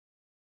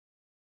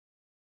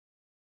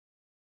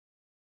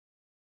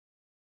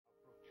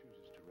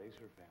raise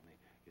her family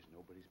is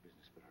nobody's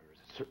business but hers.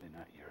 It's certainly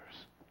not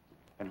yours.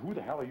 And who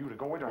the hell are you to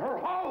go into her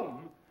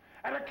home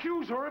and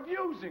accuse her of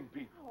using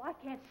people? Oh, I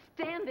can't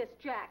stand this,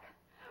 Jack.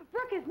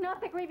 Brooke is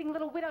not the grieving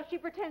little widow she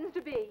pretends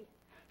to be.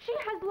 She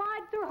has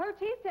lied through her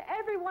teeth to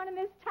everyone in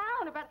this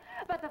town about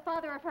the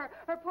father of her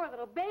poor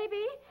little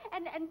baby.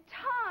 And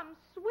Tom,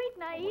 sweet,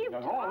 naive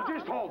Tom.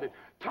 Just hold it.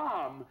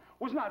 Tom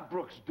was not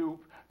Brooke's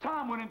dupe.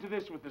 Tom went into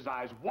this with his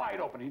eyes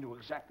wide open. He knew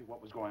exactly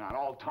what was going on.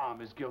 All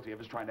Tom is guilty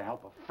of is trying to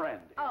help a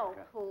friend,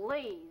 Erica. Oh,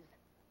 please.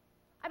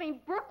 I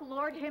mean, Brooke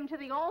lured him to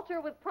the altar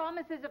with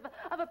promises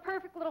of a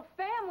perfect little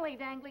family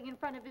dangling in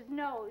front of his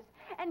nose.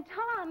 And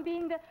Tom,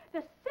 being the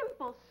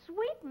simple,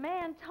 sweet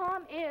man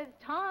Tom is,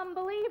 Tom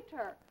believed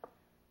her.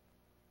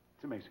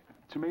 It's amazing.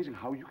 It's amazing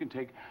how you can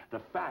take the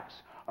facts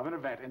of an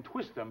event and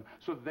twist them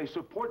so that they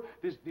support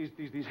these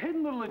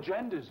hidden little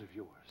agendas of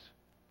yours.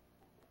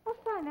 Well,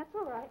 fine, that's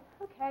all right.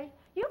 Okay.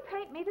 You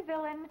paint me the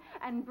villain,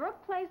 and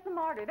Brooke plays the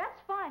martyr. That's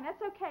fine,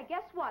 that's okay.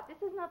 Guess what?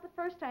 This is not the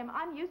first time.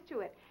 I'm used to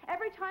it.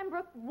 Every time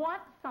Brooke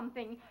wants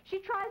something, she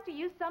tries to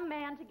use some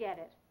man to get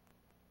it.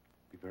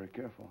 Be very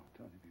careful. I'm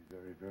telling you, be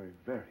very, very,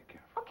 very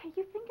careful. Okay,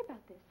 you think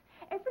about this.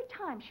 Every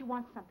time she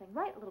wants something,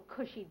 right? A little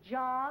cushy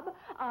job,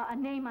 a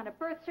name on a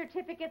birth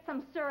certificate,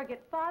 some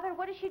surrogate father.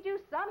 What does she do?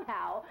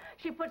 Somehow,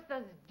 she puts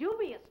those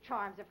dubious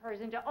charms of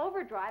hers into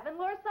overdrive and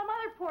lures some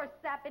other poor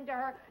sap into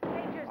her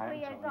dangerous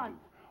liaison.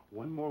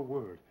 One more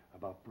word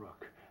about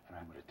Brooke, and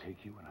I'm going to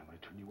take you and I'm going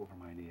to turn you over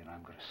my knee and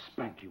I'm going to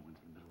spank you into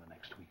the middle of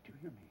next week. Do you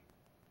hear me?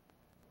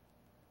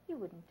 You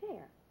wouldn't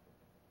dare.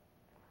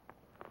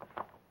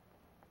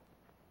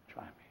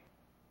 Try me.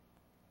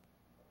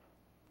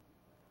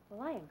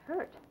 Well, I am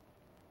hurt.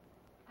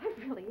 I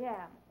really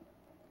am.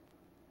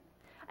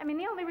 I mean,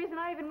 the only reason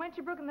I even went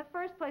to Brooke in the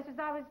first place was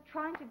I was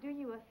trying to do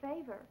you a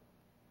favor.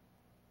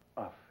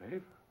 A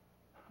favor?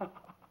 Yes,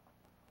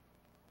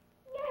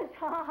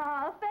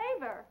 a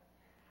favor.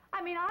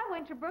 I mean, I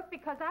went to Brooke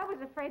because I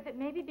was afraid that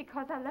maybe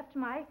because I left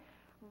my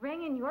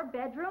ring in your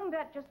bedroom,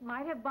 that just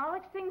might have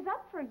bollocked things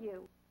up for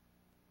you.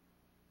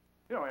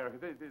 You know, Erica,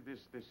 this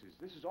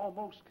is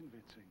almost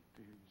convincing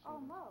to you.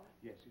 Almost?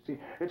 Yes, you see,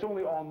 it's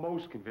only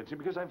almost convincing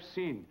because I've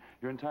seen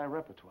your entire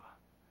repertoire.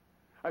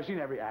 I've seen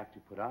every act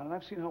you put on, and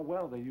I've seen how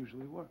well they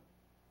usually work.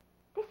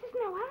 This is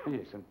no act.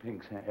 Yes, and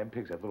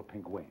pigs have little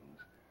pink wings.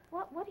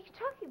 What are you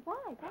talking?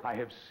 Why? I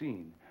have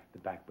seen the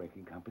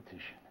back-breaking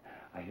competition.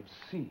 I have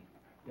seen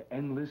the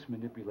endless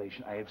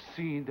manipulation. I have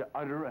seen the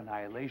utter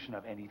annihilation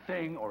of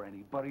anything or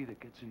anybody that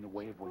gets in the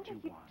way of what you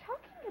want.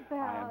 What are you talking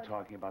about? I am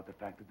talking about the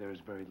fact that there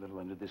is very little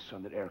under this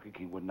sun that Erica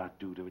Kane would not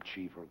do to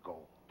achieve her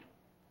goal.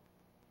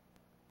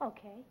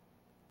 Okay.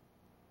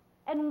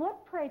 And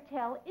what, pray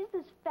tell, is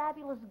this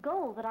fabulous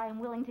goal that I am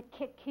willing to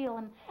kick, kill,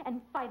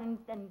 and fight and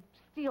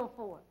steal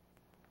for?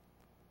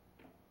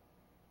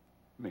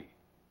 Me.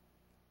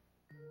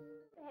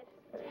 That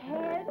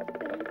sad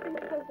baby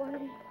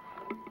boy.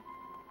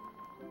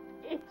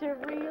 It's a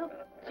real,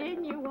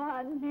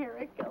 genuine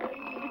miracle.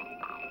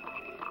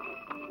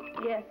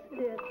 Yes, it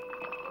is.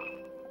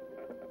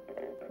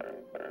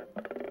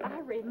 I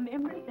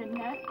remember the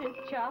night this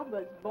child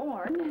was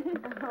born.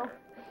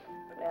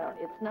 Well,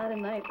 it's not a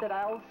night that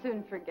I'll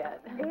soon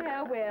forget.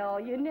 Yeah, well,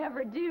 you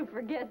never do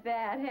forget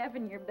that,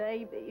 having your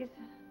babies.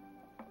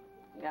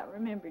 I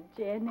remember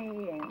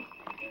Jenny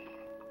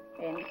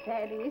and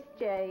Patty's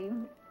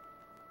James.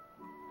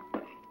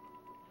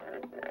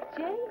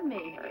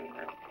 Jamie,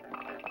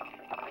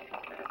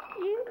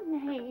 you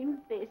named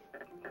this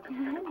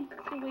tiny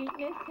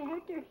sweetness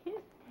after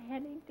his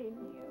daddy,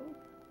 didn't you?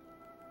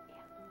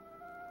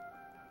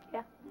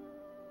 Yeah.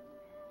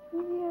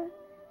 Yeah.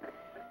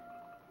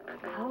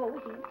 Oh,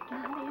 he's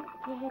got his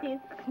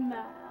daddy's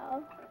smile.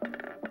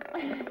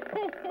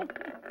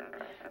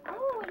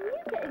 Oh, and you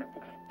said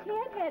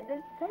Ted had the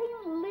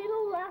same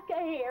little lock of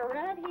hair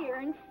right here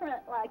in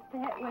front like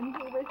that when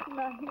he was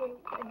my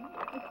husband.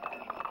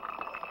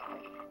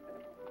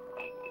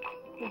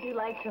 Would you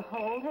like to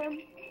hold him?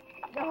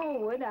 Oh,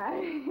 would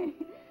I?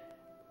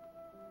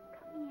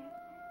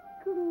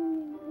 Come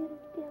here, little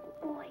devil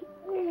boy.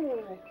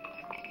 Oh,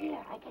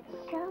 here, I got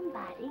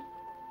somebody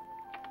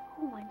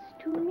who wants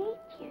to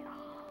meet you.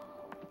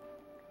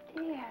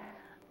 There.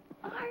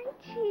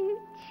 Aren't you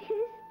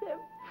just the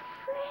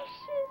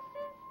precious,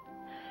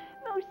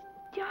 most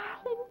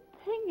darling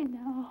thing in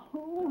the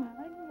whole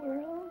wide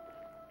world?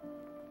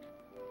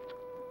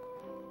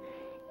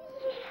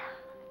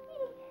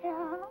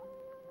 Yeah.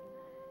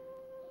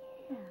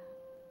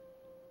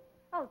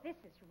 Oh, this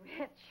is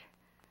rich.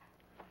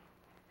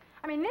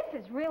 I mean, this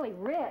is really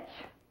rich.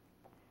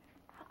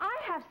 I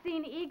have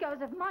seen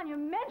egos of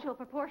monumental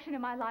proportion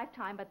in my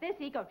lifetime, but this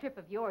ego trip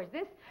of yours,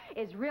 this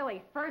is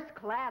really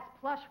first-class,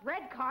 plush,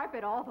 red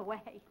carpet all the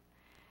way.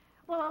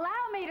 Well,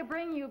 allow me to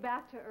bring you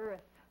back to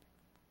earth.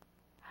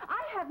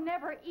 I have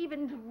never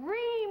even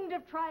dreamed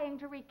of trying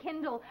to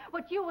rekindle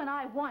what you and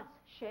I once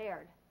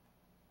shared.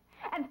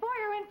 And for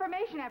your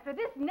information, after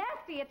this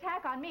nasty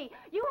attack on me,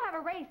 you have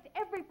erased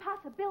every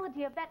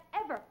possibility of that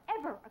ever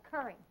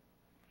occurring.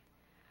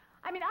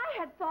 I I mean, I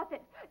had thought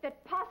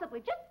that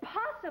possibly, just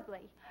possibly,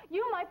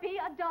 you might be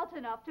adult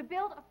enough to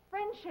build a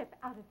friendship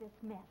out of this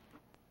mess.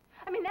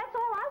 I mean, that's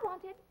all I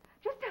wanted.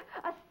 Just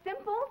a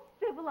simple,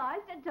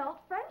 civilized adult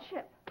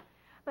friendship.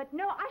 But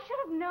no, I should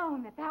have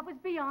known that was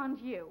beyond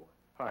you.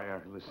 Hi,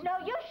 listen. No,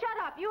 you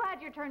shut up. You had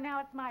your turn,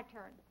 now it's my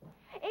turn.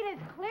 It is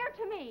clear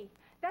to me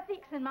that the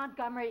in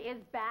Montgomery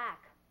is back.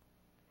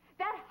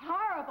 That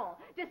horrible,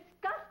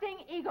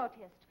 disgusting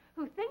egotist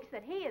who thinks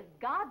that he is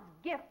God's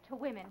gift to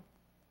women.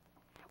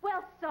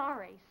 Well,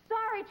 sorry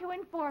to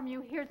inform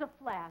you, here's a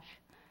flash.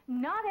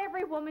 Not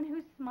every woman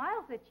who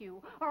smiles at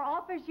you or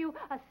offers you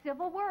a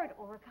civil word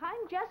or a kind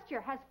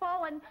gesture has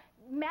fallen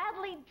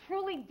madly,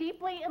 truly,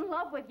 deeply in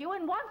love with you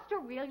and wants to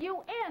reel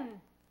you in.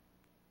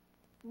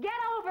 Get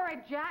over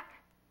it, Jack.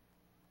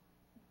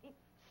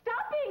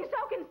 Stop being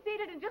so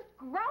conceited and just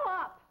grow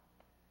up.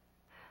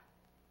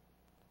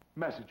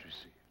 Message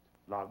received.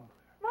 Loud and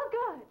clear. Well,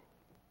 good.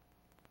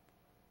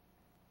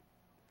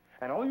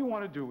 And all you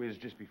want to do is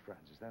just be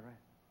friends, is that right?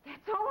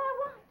 That's all I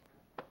want.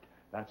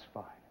 That's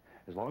fine.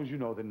 As long as you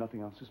know that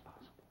nothing else is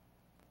possible.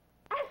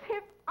 As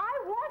if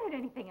I wanted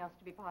anything else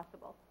to be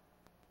possible.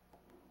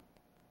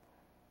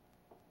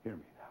 Hear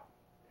me now.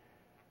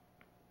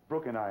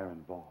 Brooke and I are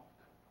involved.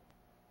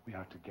 We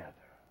are together.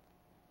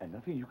 And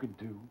nothing you can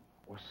do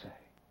or say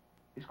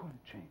is going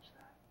to change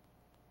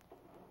that.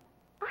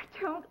 I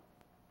don't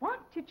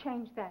want to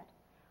change that.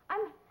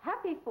 I'm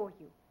happy for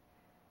you.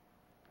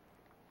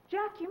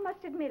 Jack, you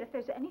must admit, if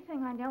there's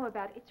anything I know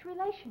about, it's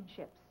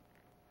relationships.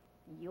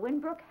 You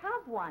and Brooke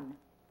have one.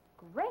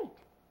 Great.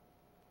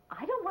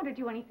 I don't want to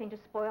do anything to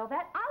spoil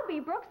that. I'll be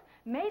Brooke's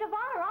maid of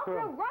honor. I'll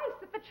throw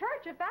rice at the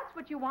church if that's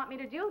what you want me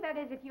to do. That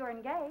is, if you're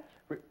engaged.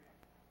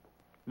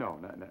 No,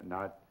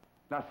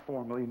 not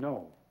formally,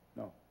 no.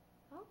 Oh?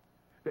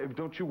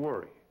 Don't you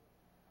worry.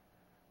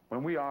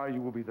 When we are,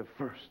 you will be the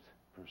first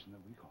person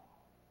that we call.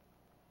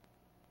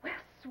 Well,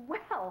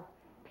 swell.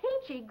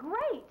 Peachy,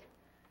 great.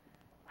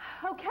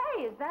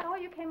 Okay, is that all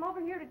you came over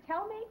here to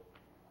tell me?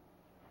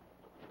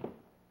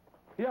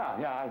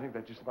 Yeah, I think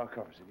that just about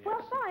covers it, yes.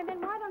 Well, fine,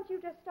 then why don't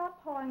you just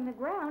stop pawing the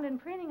ground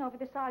and preening over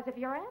the size of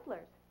your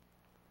antlers?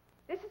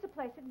 This is a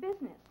place of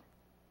business.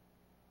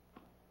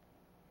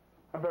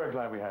 I'm very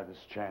glad we had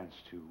this chance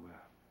to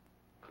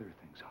clear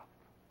things up.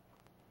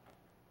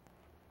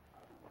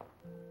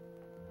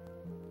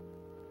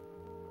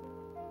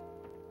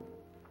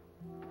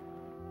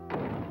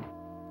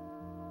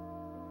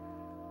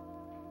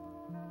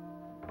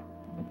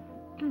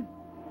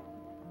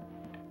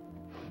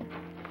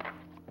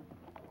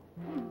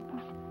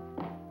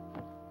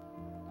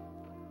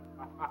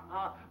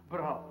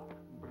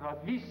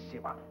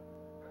 Bravissima.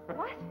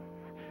 What?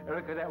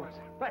 Erica, that was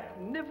a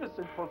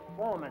magnificent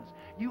performance.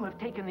 You have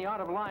taken the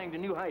art of lying to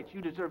new heights.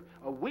 You deserve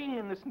a wing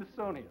in the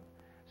Smithsonian.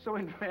 So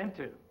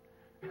inventive.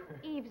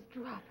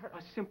 Eavesdropper.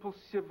 A simple,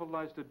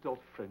 civilized adult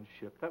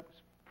friendship. That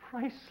was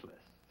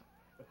priceless.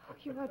 Oh,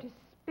 you are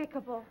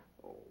despicable.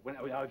 Oh,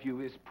 if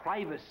it's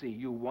privacy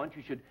you want,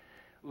 you should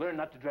learn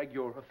not to drag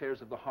your affairs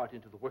of the heart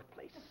into the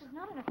workplace. This is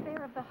not an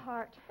affair of the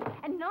heart.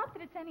 And not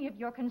that it's any of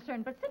your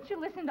concern, but since you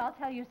listened, I'll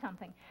tell you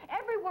something.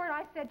 Every word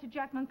I said to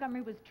Jack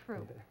Montgomery was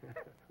true.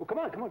 Well, come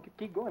on,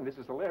 keep going. This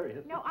is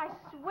hilarious. No, I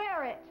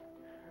swear it.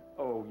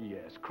 Oh,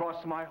 yes.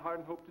 Cross my heart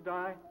and hope to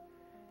die.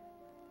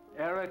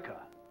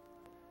 Erica,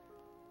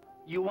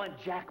 you want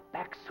Jack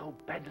back so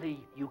badly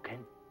you can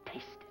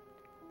taste it.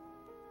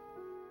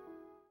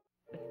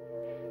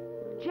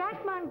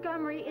 Jack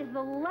Montgomery is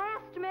the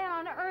last man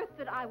on earth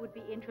that I would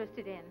be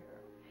interested in.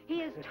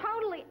 He is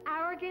totally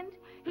arrogant.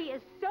 He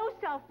is so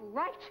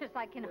self-righteous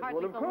I can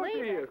hardly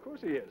believe it. Of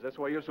course he is. That's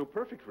why you're so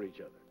perfect for each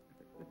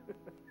other.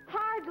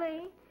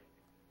 Hardly.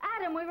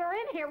 Adam, we were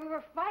in here. We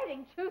were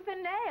fighting tooth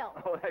and nail.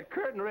 Oh, that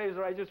curtain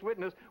raiser I just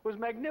witnessed was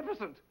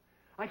magnificent.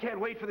 I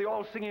can't wait for the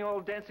all-singing,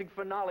 all-dancing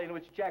finale in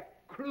which Jack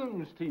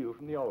croons to you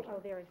from the altar. Oh,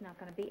 there is not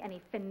going to be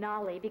any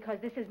finale because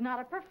this is not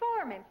a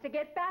performance to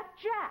get back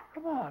Jack.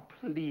 Come on,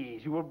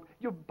 please.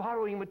 You're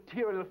borrowing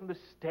material from the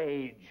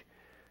stage.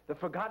 The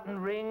forgotten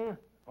ring.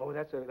 Oh,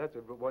 that's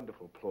a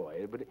wonderful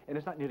ploy, and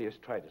it's not nearly as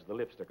trite as the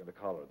lipstick or the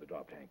collar of the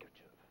dropped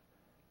handkerchief.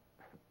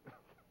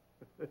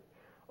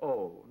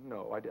 Oh,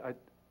 no,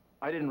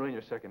 I didn't ruin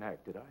your second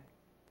act, did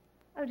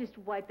I? Oh, just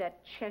wipe that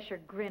Cheshire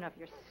grin off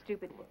your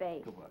stupid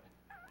face. Come on.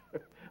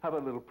 How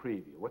about a little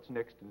preview? What's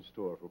next in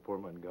store for poor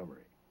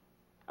Montgomery?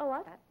 Oh,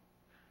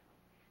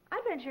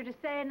 I venture to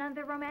say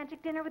another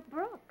romantic dinner with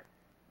Brooke.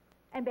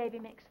 And baby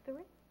makes 3.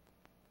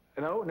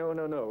 No.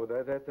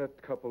 That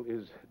couple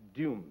is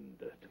doomed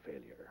to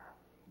failure,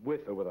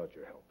 with or without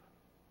your help.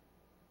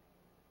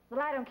 Well,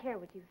 I don't care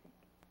what you think.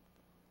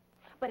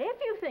 But if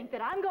you think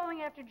that I'm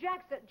going after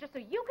Jack just so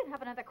you can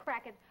have another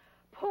crack at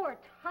poor,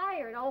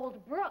 tired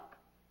old Brooke,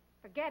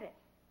 forget it.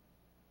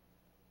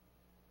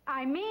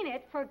 I mean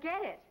it,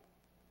 forget it.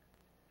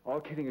 All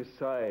kidding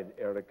aside,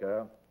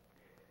 Erica,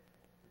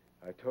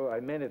 I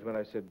meant it when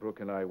I said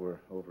Brooke and I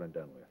were over and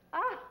done with.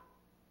 Ah,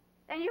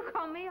 and you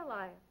call me a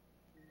liar.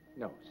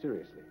 No,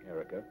 seriously,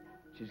 Erica.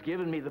 She's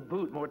given me the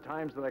boot more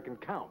times than I can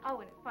count. Oh,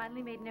 and it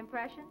finally made an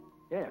impression?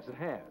 Yes, it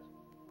has.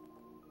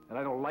 And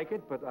I don't like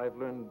it, but I've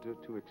learned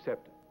to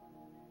accept it.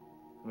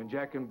 When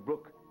Jack and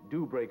Brooke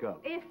do break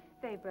up. If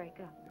they break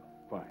up.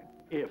 Fine.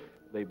 If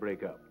they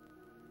break up.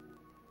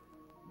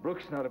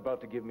 Brooke's not about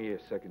to give me a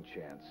second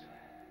chance.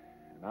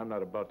 And I'm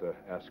not about to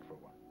ask for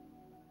one.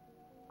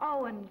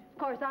 Oh, and of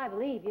course I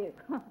believe you.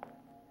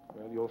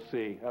 Well, you'll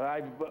see. And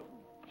I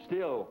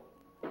still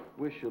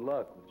wish you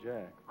luck with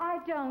Jack. I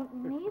don't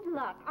need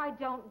luck. I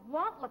don't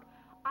want luck.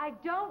 I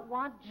don't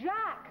want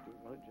Jack. You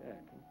want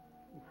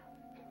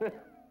Jack?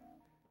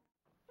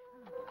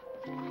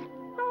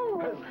 Oh,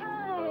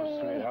 hi.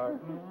 Hello, sweetheart.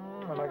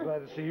 Am I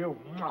glad to see you?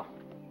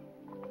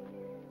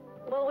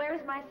 Well,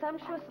 where's my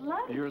sumptuous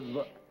lunch? You're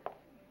the...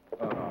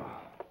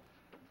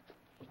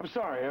 I'm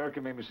sorry,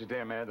 Erica made me so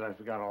damn mad that I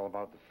forgot all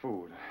about the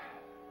food.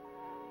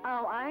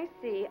 Oh, I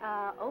see.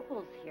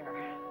 Opal's here.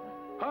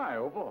 Hi,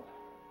 Opal.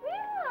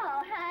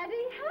 Well, howdy,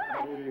 hi.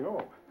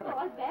 Howdy-ho.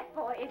 Oh, that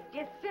boy is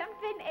just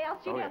something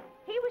else. You Oh, know, yeah.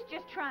 he was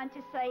just trying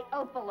to say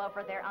Opal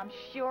over there, I'm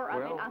sure.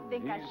 I mean, I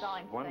think I saw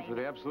him he's one saying for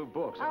the absolute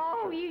books.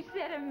 Oh, you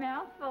said a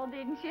mouthful,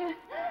 didn't you?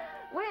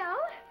 Well,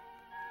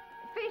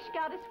 fish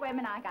got to swim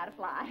and I got to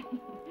fly.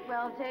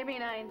 Well, Tammy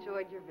and I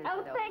enjoyed your visit,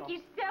 Oh, thank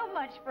you so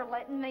much for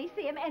letting me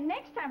see him. And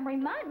next time,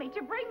 remind me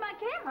to bring my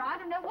camera. I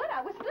don't know what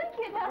I was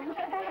thinking.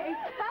 Okay.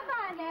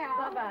 Bye-bye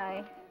now.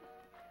 Bye-bye.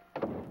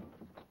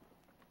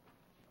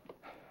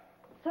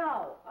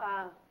 So,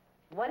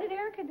 what did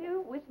Erica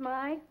do with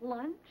my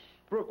lunch?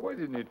 Brooke, why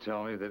didn't you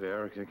tell me that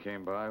Erica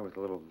came by with a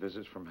little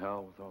visit from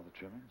hell with all the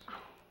trimmings?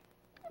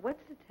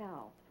 What's to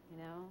tell?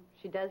 You know,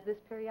 she does this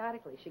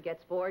periodically. She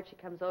gets bored, she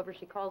comes over,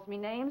 she calls me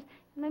names,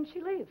 and then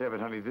she leaves. Yeah, but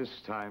honey, this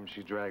time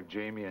she dragged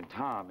Jamie and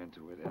Tom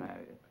into it,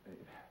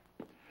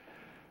 and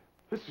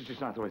this is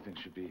just not the way things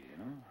should be, you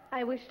know?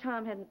 I wish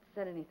Tom hadn't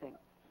said anything.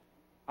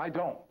 I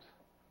don't.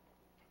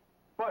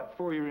 But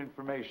for your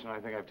information, I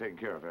think I've taken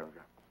care of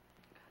Erica.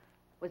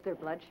 Was there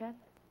bloodshed?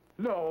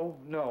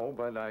 No,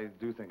 but I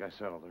do think I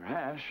settled her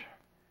hash.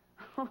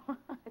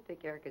 I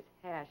think Erica's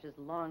hash is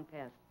long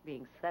past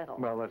being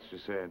settled. Well, let's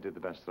just say I did the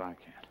best that I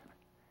can.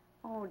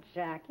 Oh,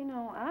 Jack, you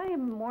know, I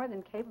am more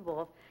than capable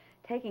of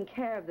taking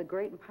care of the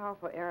great and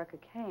powerful Erica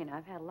Kane.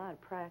 I've had a lot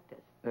of practice.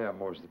 Yeah,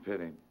 more's the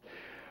pity.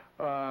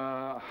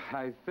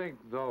 I think,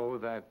 though,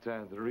 that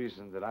the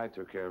reason that I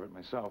took care of it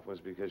myself was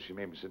because she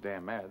made me so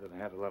damn mad that I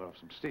had to let off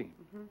some steam.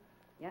 Mm-hmm.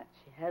 Yeah,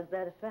 she has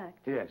that effect.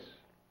 Yes,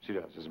 she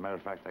does. As a matter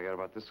of fact, I got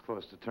about this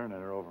close to turning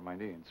her over my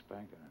knee and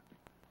spanking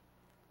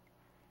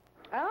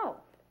her. Oh.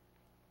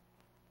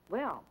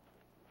 Well,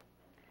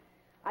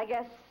 I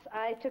guess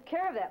I took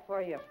care of that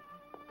for you.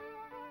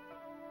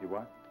 You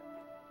what?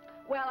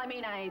 Well, I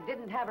mean, I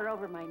didn't have her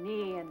over my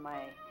knee and my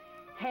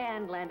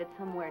hand landed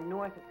somewhere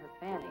north of her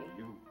fanny.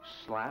 You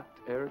slapped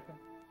Erica?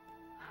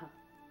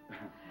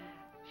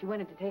 She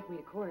wanted to take me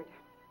to court.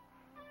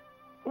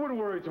 I wouldn't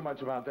worry too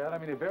much about that. I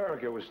mean, if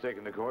Erica was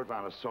taken to court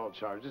on assault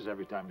charges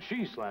every time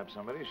she slapped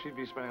somebody, she'd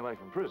be spending life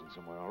in prison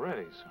somewhere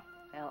already, so...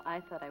 Well,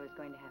 I thought I was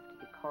going to have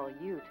to call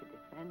you to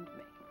defend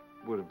me.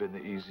 Would have been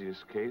the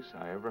easiest case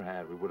I ever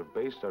had. We would have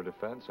based our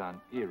defense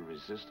on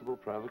irresistible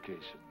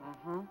provocation.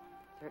 Uh-huh.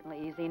 Certainly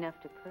easy enough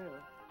to prove.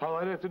 All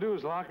I'd have to do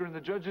is lock her in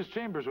the judge's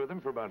chambers with him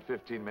for about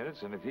 15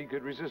 minutes, and if he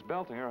could resist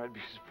belting her, I'd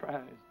be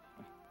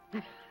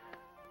surprised.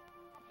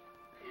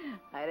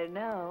 I don't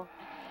know.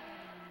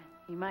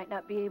 He might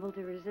not be able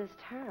to resist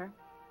her.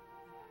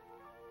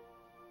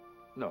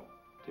 No,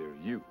 dear,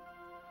 you.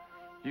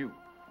 You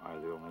are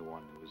the only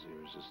one who is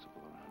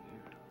irresistible around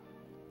here.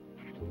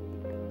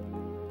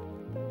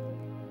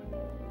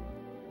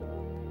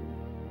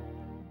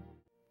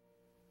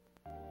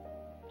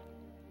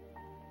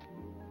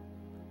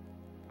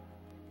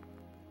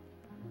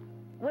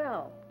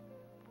 Well,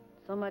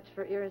 so much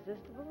for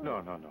irresistible?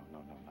 No, not that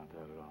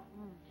at all.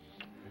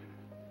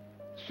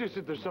 It's just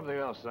that there's something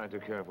else that I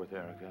took care of with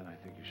Erica, and I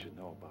think you should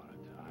know about it.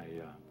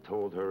 I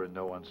told her in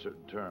no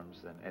uncertain terms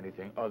that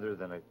anything other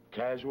than a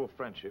casual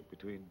friendship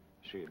between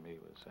she and me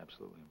was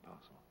absolutely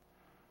impossible.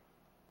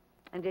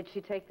 And did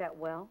she take that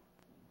well?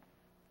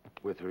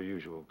 With her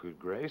usual good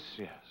grace,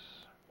 yes.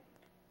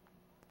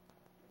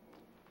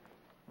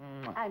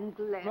 I'm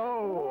glad.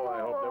 Oh, I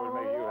hope that would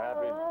make you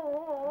happy.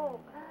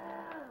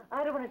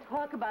 I don't want to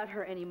talk about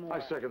her anymore.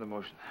 I second the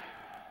motion.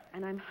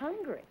 And I'm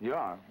hungry. You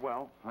are?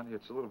 Well, honey,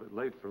 it's a little bit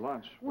late for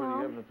lunch. What do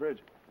you have in the fridge?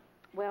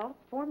 Well,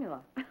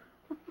 formula.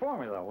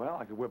 Formula? Well,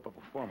 I could whip up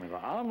a formula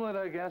omelet,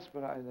 I guess,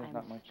 but there's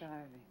not much. I'm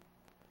starving.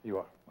 You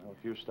are? Well,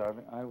 if you're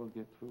starving, I will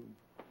get food.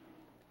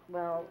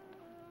 Well,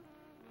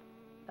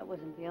 that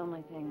wasn't the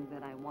only thing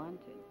that I wanted.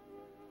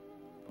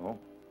 Oh?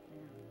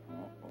 Yeah.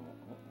 Oh,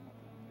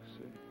 I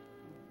see.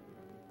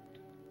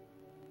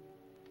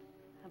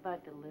 How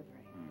about delivery?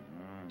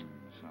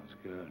 Sounds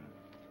good.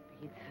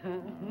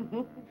 Pizza.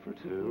 For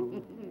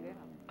two? Yeah.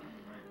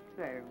 It's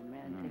very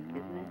romantic,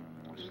 isn't it?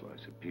 A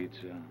slice of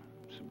pizza,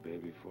 some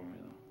baby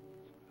formula,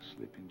 a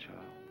sleeping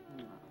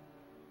child,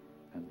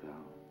 and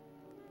thou.